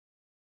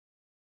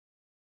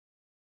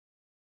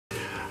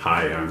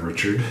Hi, I'm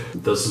Richard.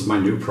 This is my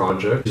new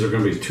project. These are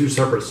going to be two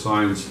separate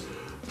signs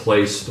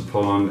placed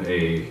upon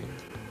a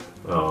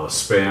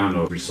span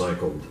of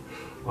recycled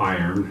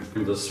iron.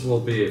 This will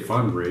be a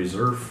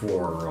fundraiser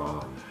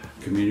for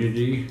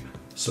community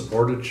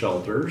supported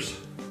shelters.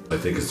 I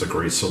think it's a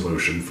great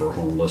solution for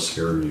homeless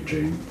here in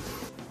Eugene.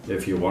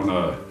 If you want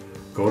to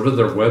go to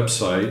their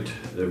website,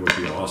 it would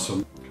be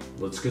awesome.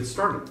 Let's get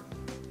started.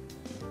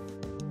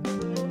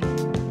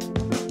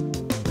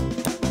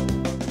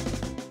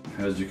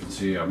 As you can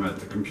see, I'm at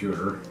the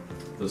computer.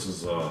 This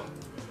is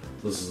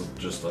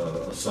just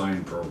a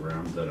sign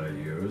program that I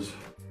use.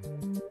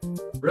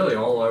 Really,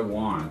 all I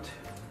want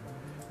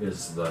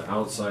is the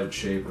outside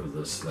shape of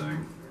this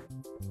thing.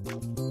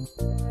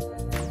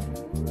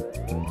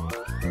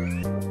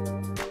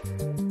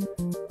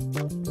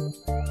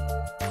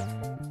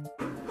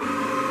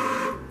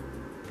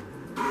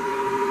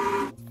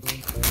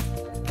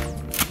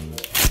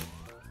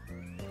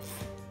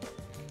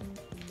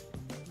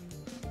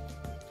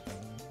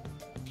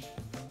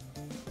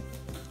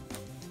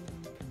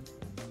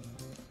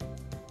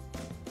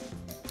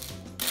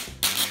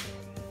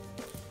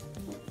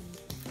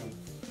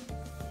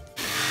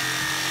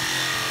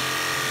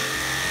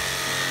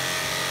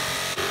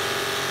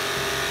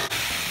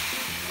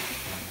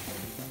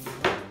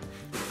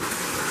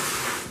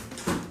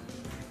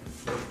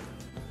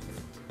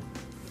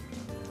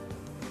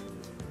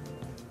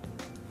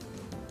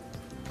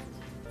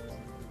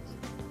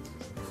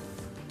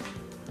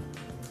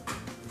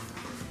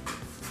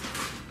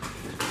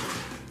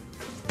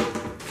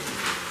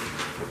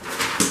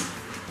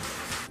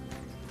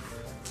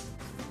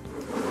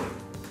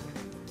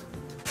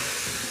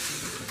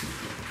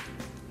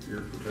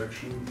 Ear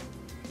protection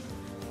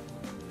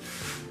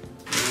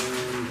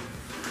and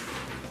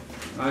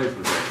eye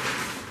protection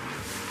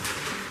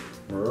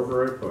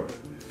wherever I put it.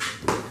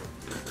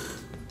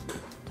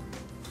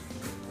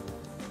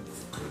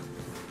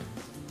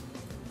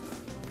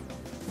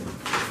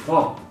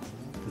 Oh,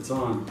 it's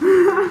on.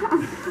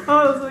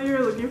 Oh, that's what you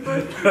were looking for?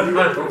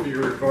 I hope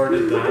you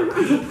recorded that.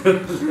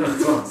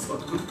 That's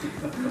awesome.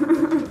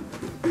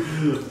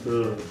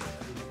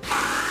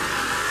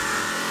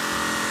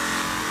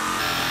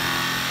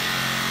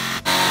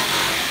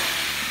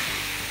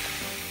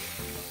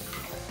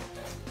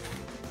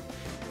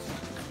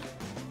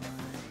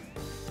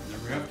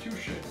 We have two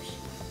shapes.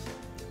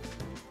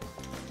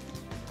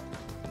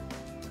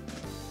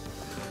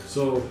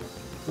 So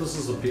this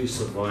is a piece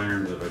of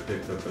iron that I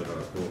picked up at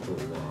a local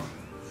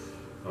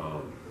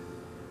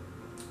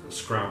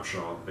scrap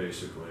shop.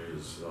 Basically,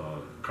 is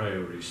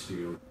coyote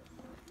steel.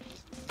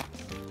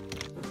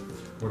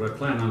 What I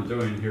plan on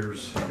doing,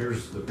 here's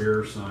the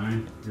beer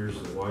sign, here's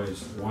the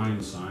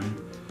wine sign.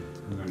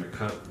 I'm going to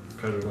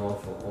cut it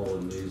off all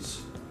in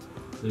these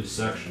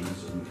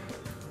sections, and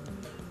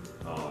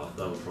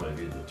that'll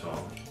probably be the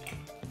top.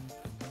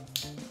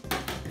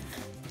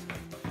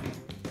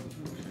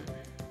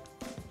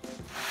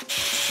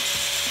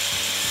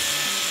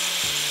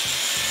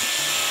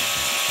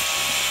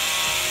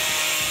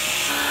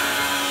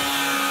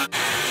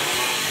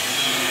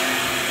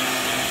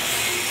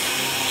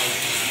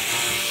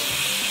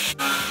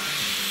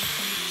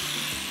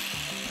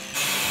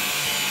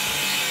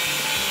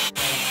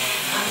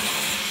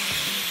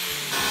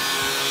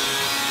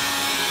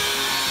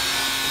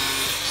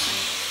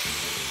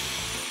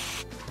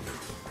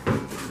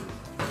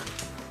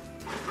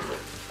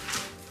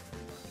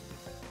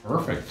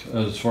 Perfect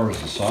as far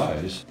as the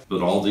size.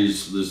 But all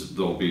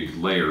there'll be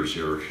layers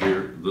here,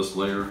 this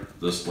layer,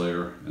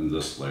 and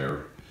this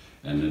layer,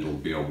 and it'll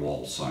be a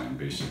wall sign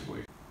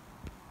basically.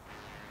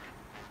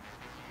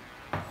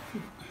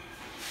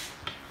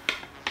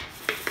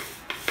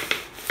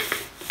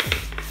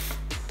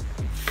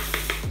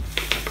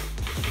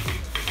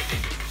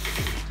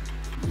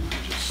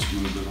 Just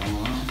smooth it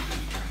all out.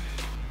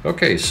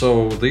 Okay,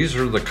 so these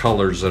are the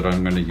colors that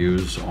I'm going to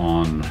use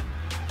on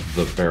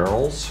the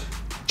barrels.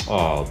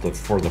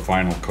 For the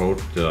final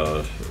coat.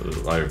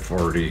 I've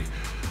already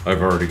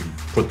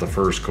put the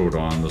first coat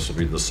on. This will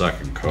be the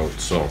second coat.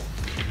 So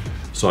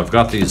I've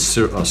got a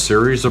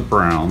series of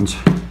browns.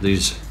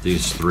 These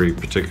three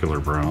particular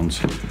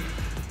browns are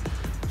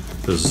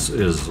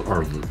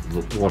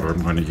what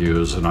I'm going to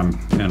use, and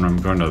I'm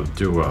going to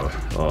do a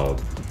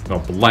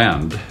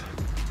blend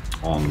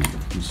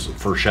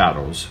for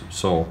shadows.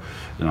 So,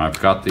 and I've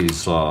got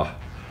these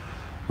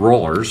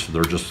rollers.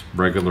 They're just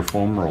regular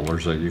foam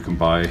rollers that you can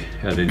buy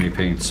at any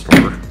paint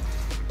store.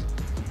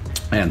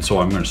 And so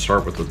I'm going to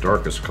start with the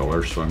darkest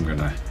color. So I'm going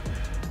to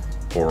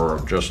pour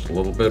just a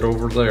little bit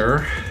over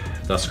there.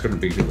 That's going to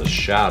be the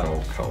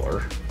shadow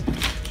color.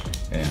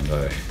 And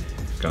I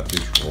got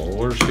these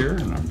rollers here,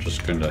 and I'm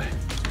just going to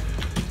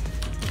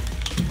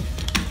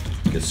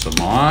get some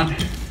on.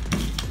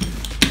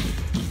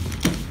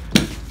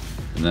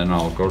 And then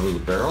I'll go to the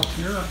barrel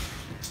here.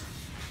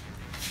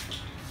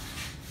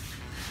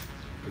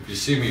 If you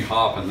see me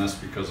hopping, that's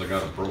because I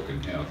got a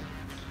broken hip.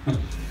 And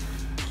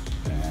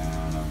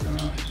I'm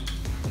gonna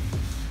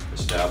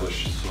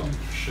establish some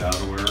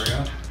shadow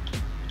area.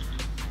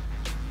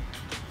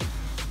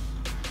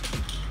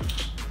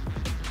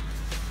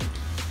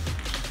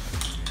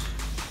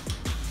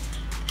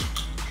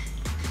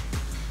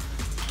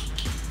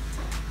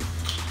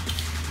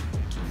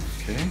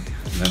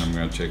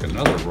 to take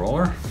another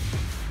roller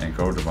and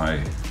go to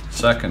my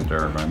second,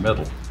 or my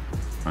middle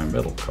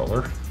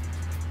color.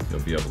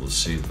 You'll be able to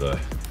see the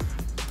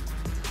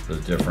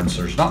difference.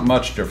 There's not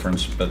much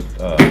difference, but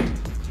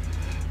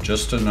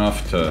just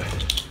enough to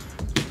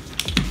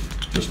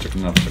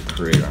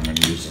create. I'm going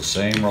to use the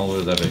same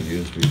roller that I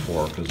used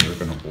before because they're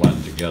going to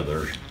blend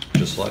together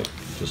just like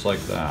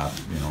that,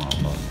 you know,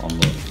 on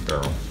the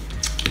barrel.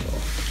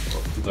 So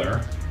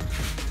there.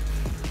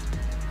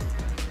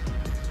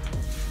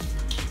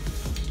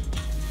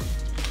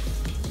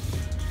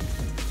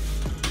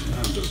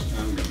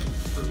 I'm going to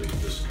really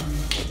just kind of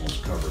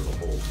almost cover the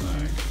whole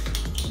thing.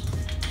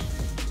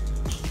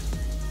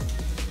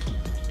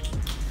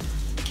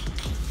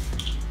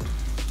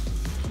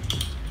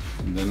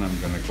 And then I'm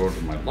going to go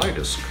to my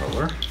lightest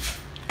color,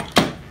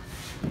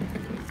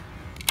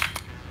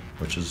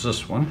 which is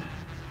this one.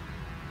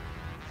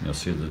 You'll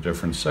see the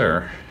difference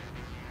there.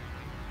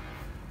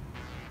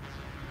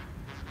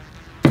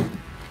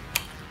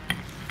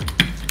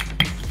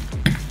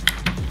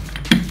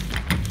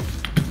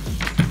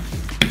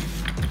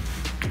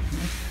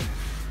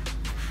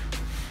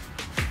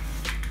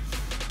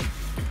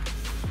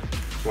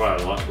 Why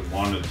I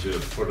wanted to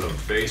put a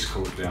base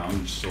coat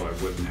down so I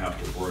wouldn't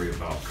have to worry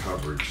about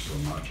coverage so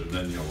much. And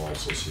then you'll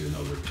also see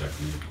another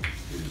technique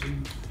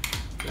using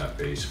that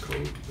base coat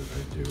that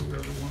I do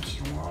every once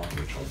in a while,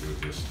 which I'll do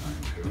this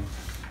time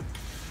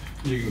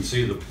too. You can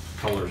see the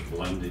colors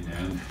blending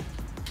in.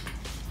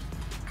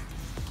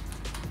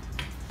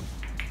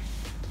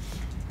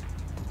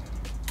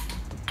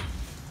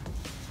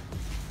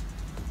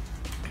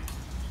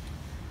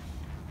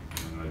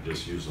 And I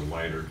just use a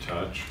lighter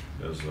touch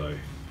as I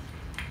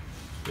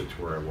get to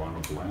where I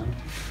want to blend.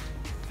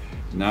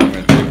 Now I'm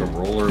going to take a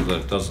roller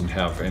that doesn't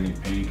have any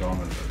paint on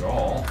it at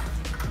all.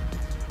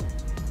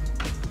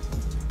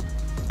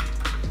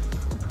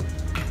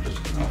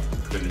 Just enough to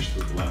finish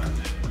the blend.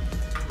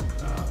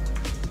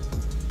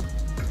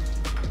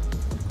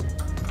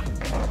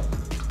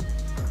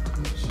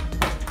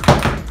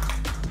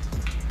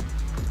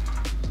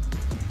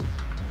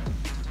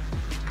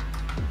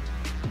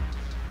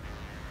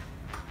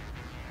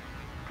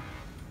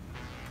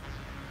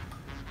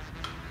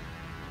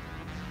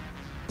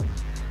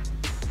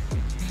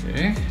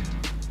 Okay,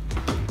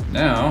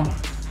 now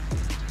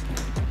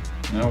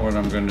what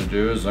I'm going to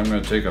do is I'm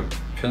going to take a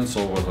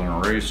pencil with an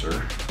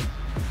eraser,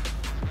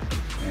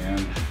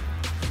 and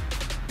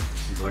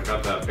since I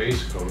got that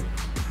base coat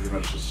pretty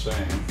much the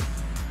same,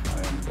 I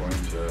am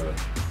going to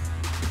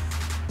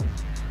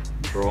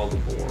draw the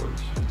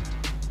boards.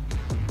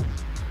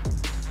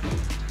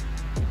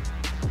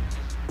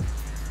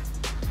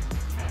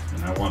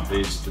 And I want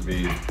these to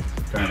be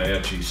kind of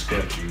etchy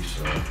sketchy,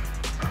 so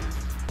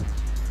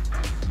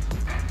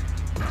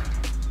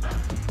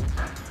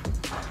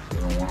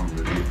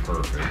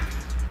perfect.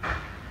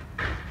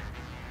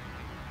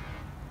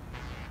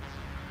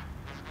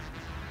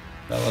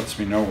 That lets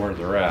me know where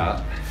they're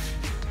at.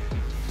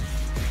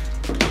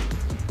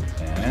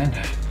 And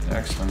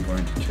next I'm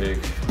going to take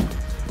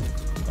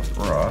a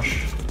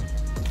brush.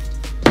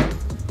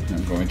 And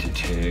I'm going to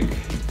take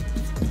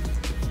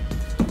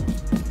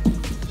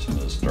some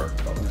of this dark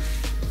color.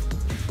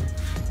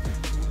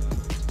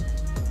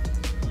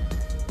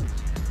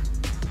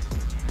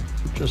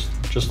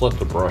 Just let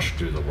the brush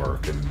do the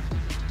work, and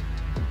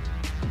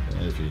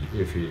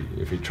if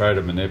you try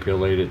to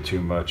manipulate it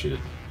too much, it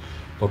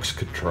looks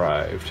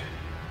contrived.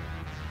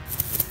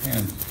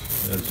 And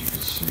as you can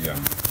see,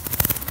 I'm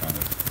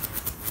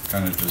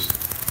kind of just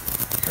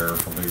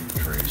carefully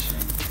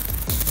tracing.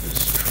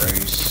 Just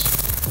trace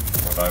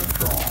what I've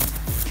drawn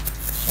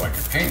so I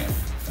can paint it.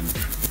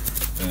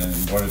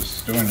 And what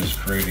it's doing is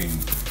creating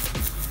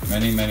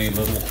many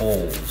little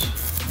holes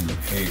in the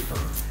paper.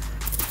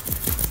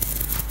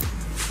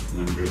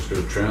 And I'm just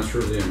going to transfer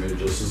the image.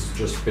 This is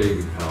just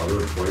baby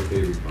powder, white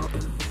baby powder.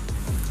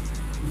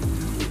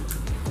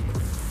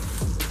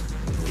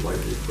 I'll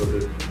lightly put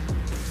it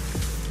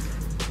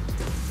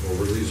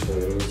over these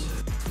holes.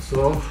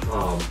 So,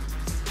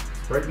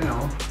 right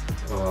now,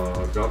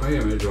 I've got my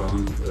image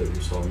on that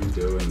you saw me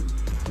do, and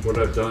what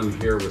I've done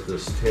here with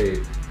this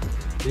tape,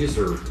 these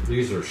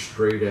are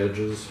straight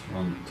edges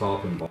on the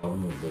top and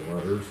bottom of the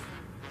letters.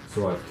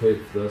 So I've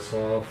taped this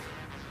off,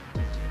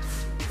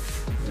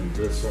 and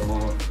this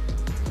off,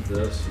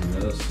 this and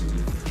this and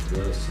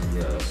this and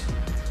this.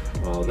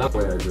 That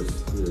way it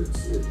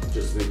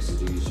just makes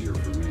it easier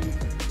for me.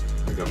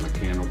 I got my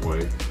can of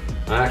white.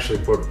 I actually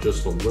put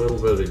just a little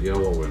bit of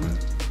yellow in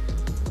it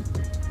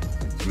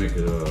to make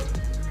it a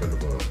kind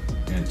of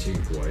a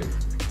antique white.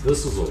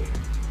 This is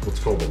what's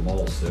called a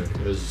mall stick.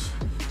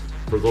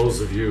 For those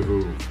of you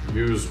who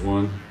use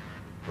one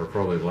are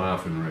probably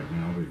laughing right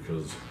now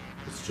because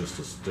it's just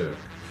a stick.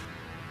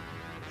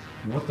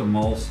 What the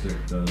mall stick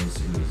does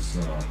is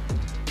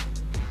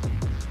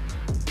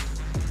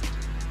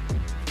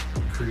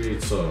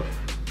creates a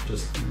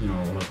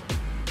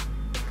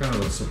kind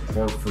of a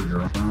support for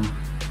your arm.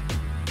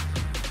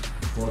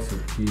 Plus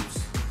it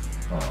keeps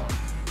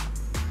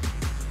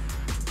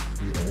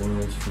the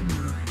oils from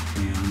your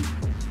hand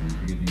from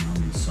getting on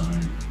the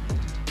sign.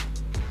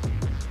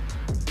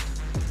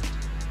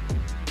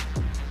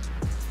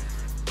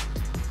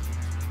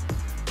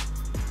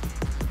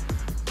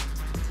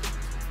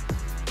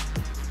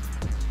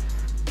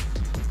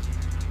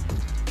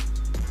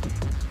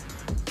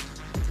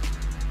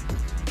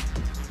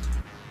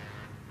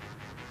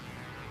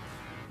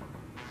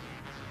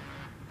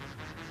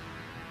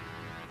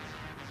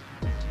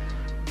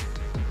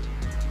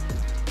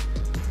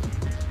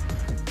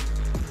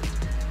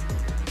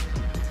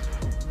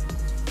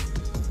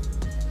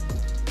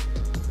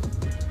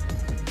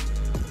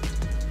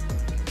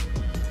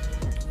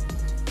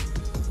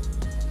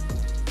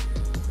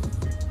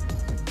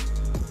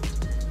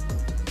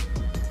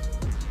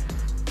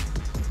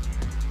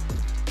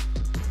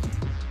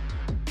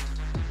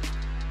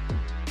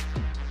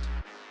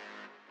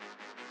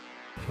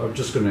 I'm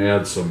just going to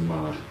add some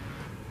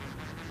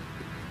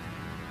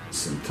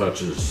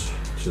touches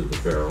to the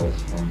barrel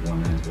on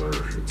one end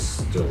where it's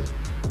still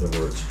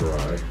where it's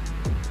dry,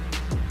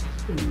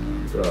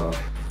 and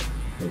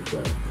make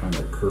that kind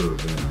of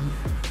curve in.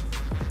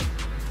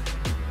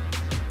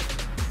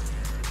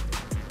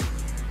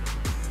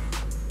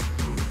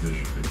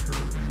 Visually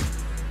curve in.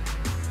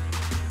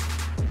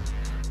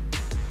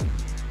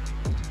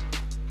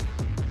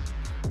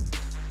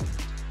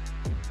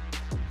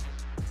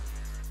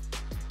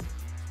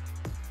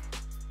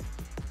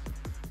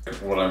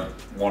 What I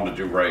want to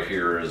do right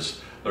here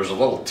is there's a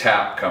little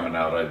tap coming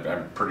out.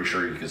 I'm pretty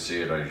sure you can see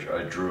it.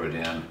 I drew it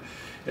in.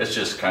 It's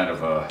just kind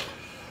of a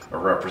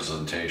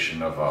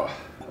representation of a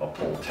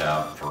pull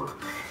tab for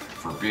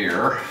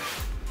beer.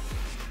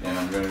 And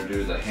I'm going to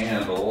do the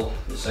handle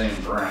the same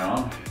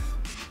brown.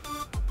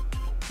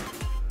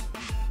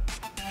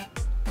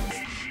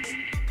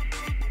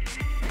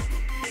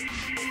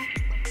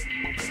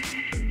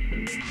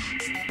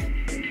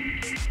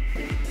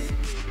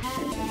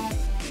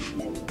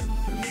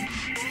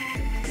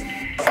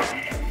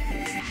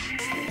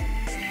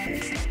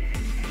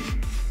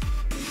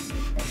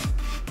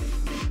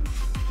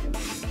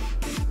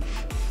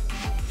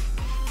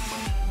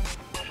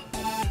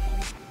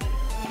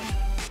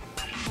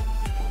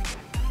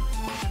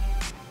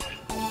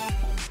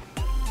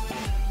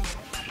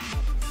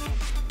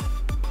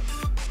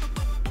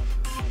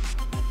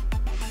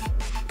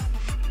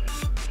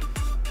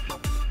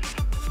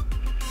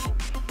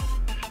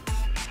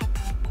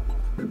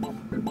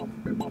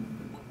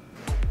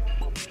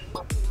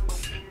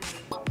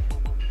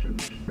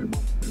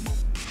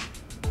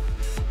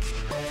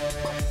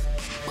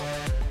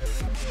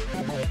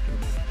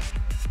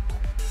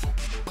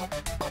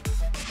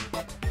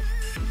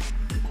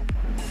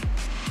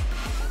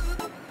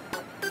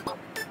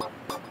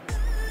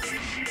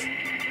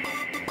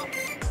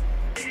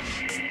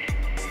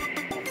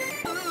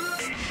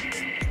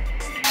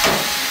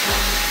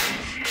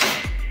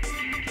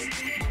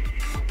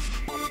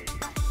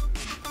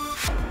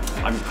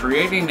 I'm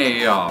creating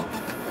a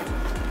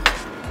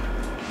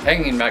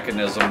hanging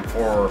mechanism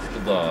for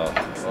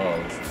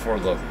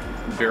the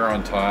beer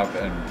on top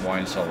and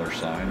wine cellar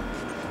sign.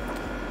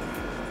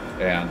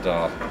 And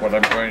what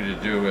I'm going to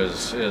do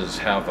is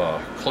have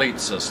a cleat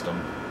system,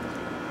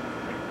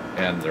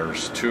 and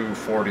there's two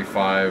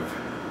 45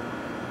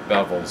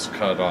 bevels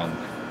cut on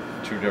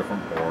two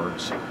different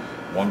boards.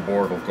 One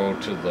board will go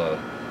to the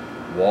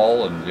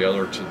wall and the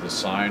other to the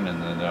sign,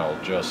 and then they'll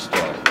just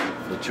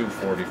the two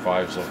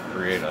 45s will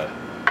create a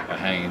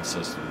hanging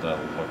system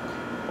that'll look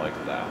like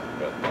that.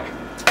 But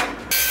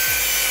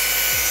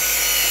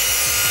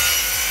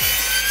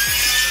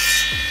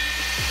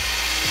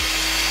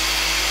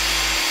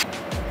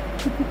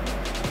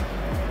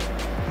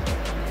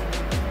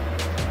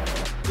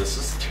this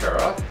is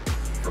Tara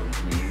from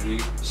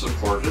Community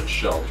Supported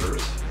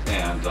Shelters,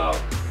 and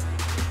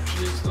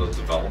she's the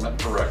development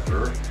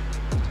director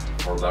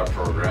for that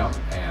program,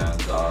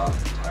 and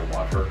I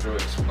want her to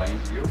explain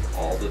to you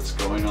all that's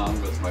going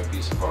on with my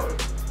piece of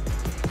art.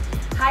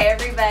 Hi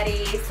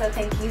everybody, so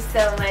thank you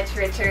so much,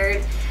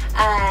 Richard.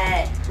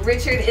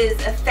 Richard is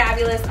a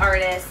fabulous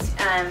artist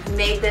who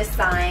made this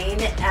sign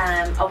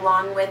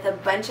along with a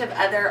bunch of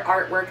other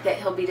artwork that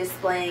he'll be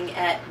displaying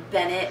at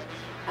Bennett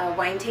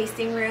Wine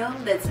Tasting Room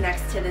that's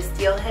next to the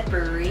Steelhead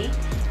Brewery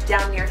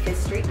down near 5th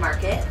Street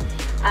Market.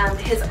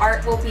 His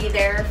art will be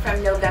there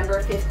from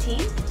November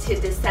 15th to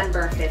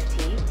December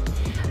 15th.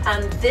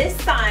 This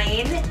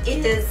sign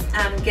is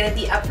going to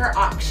be up for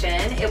auction.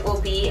 It will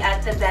be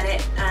at the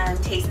Bennett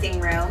Tasting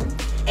Room,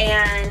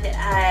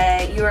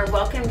 and you are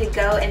welcome to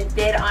go and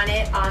bid on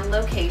it on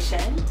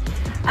location.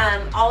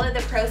 All of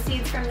the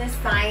proceeds from this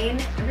sign,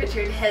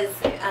 Richard has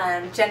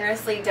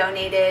generously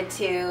donated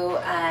to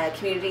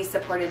Community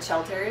Supported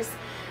Shelters.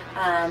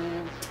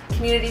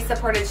 Community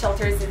Supported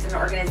Shelters is an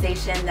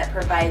organization that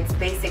provides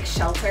basic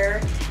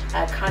shelter,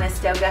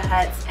 Conestoga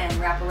huts, and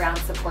wraparound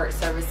support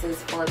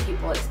services for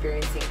people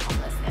experiencing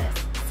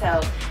homelessness.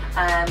 So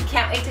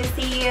can't wait to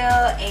see you,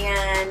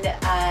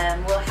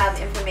 and we'll have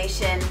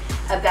information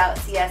about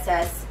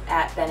CSS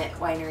at Bennett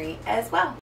Winery as well.